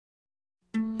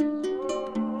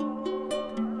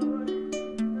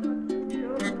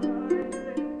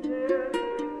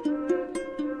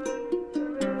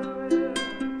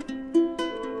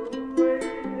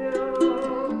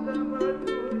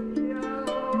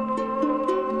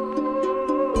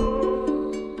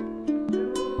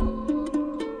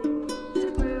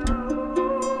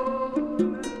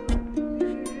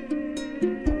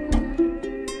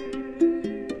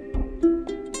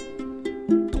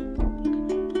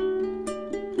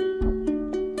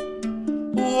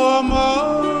Uama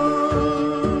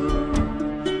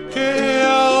ke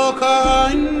ao ka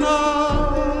aina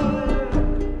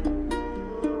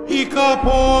I ka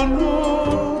pono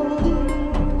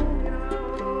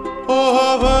o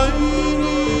Hawaii.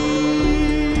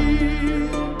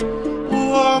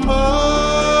 Uama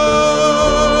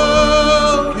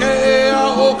ke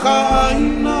ao ka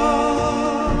aina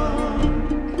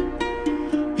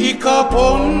I ka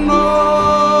pono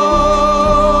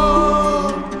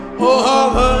o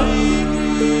Hawaii.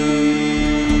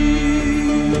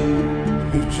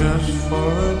 If just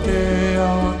for a day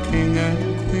our king and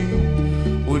queen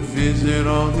would visit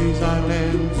all these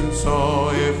islands and saw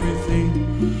everything,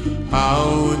 how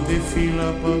would they feel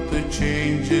about the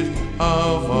changes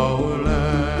of our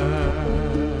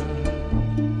land?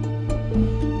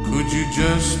 Could you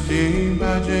just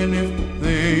imagine if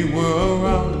they were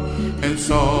around and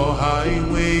saw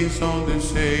highways on the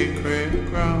sacred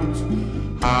grounds?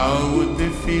 How would they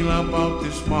feel about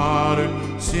this modern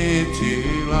city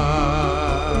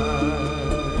life?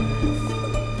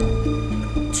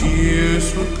 Tears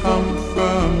would come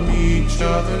from each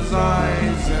other's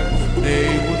eyes as they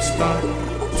would start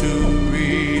to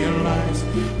realize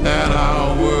that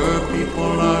our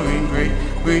people are in great,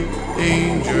 great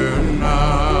danger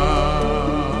now.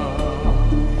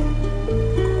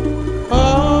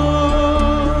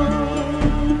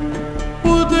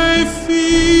 Would they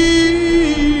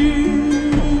feel?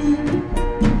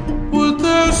 Would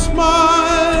their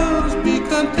smiles be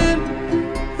content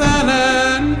than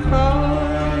and cry?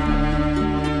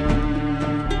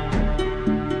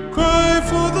 Cry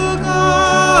for the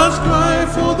gods, cry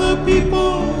for the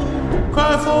people,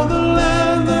 cry for the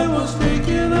land that was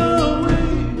taken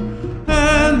away,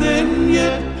 and then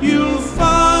yet you'll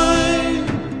find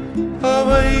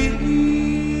Hawaii.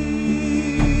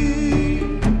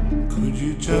 Could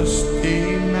you just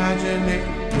imagine if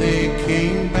they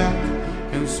came back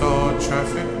and saw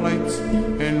traffic lights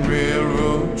and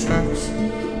railroad tracks?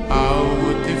 How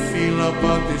would they feel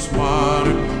about this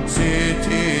modern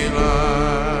city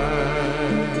life?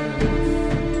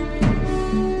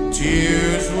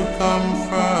 Tears would come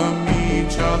from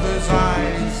each other's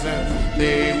eyes and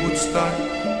they would start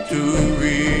to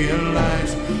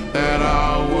realize that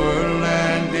our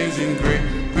land is in great,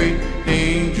 great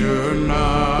danger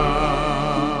now.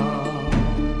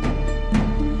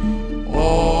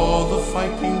 All the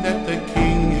fighting that the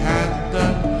king had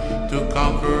done to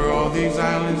conquer all these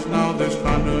islands, now there's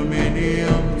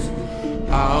condominiums.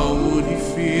 How would he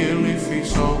feel if he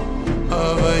saw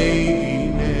Hawaii?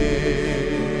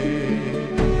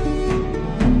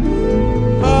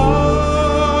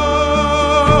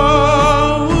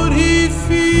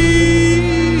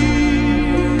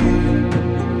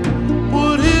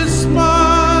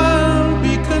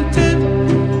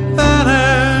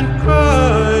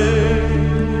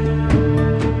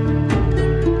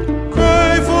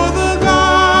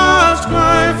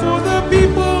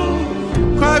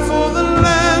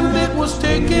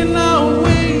 Taken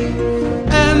away,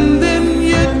 and then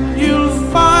yet you'll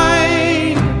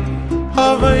find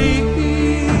Hawaii.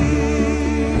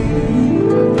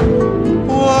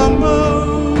 Uama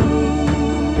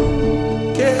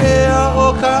ke ao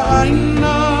ka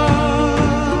aina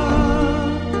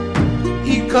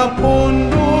I ka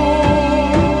pono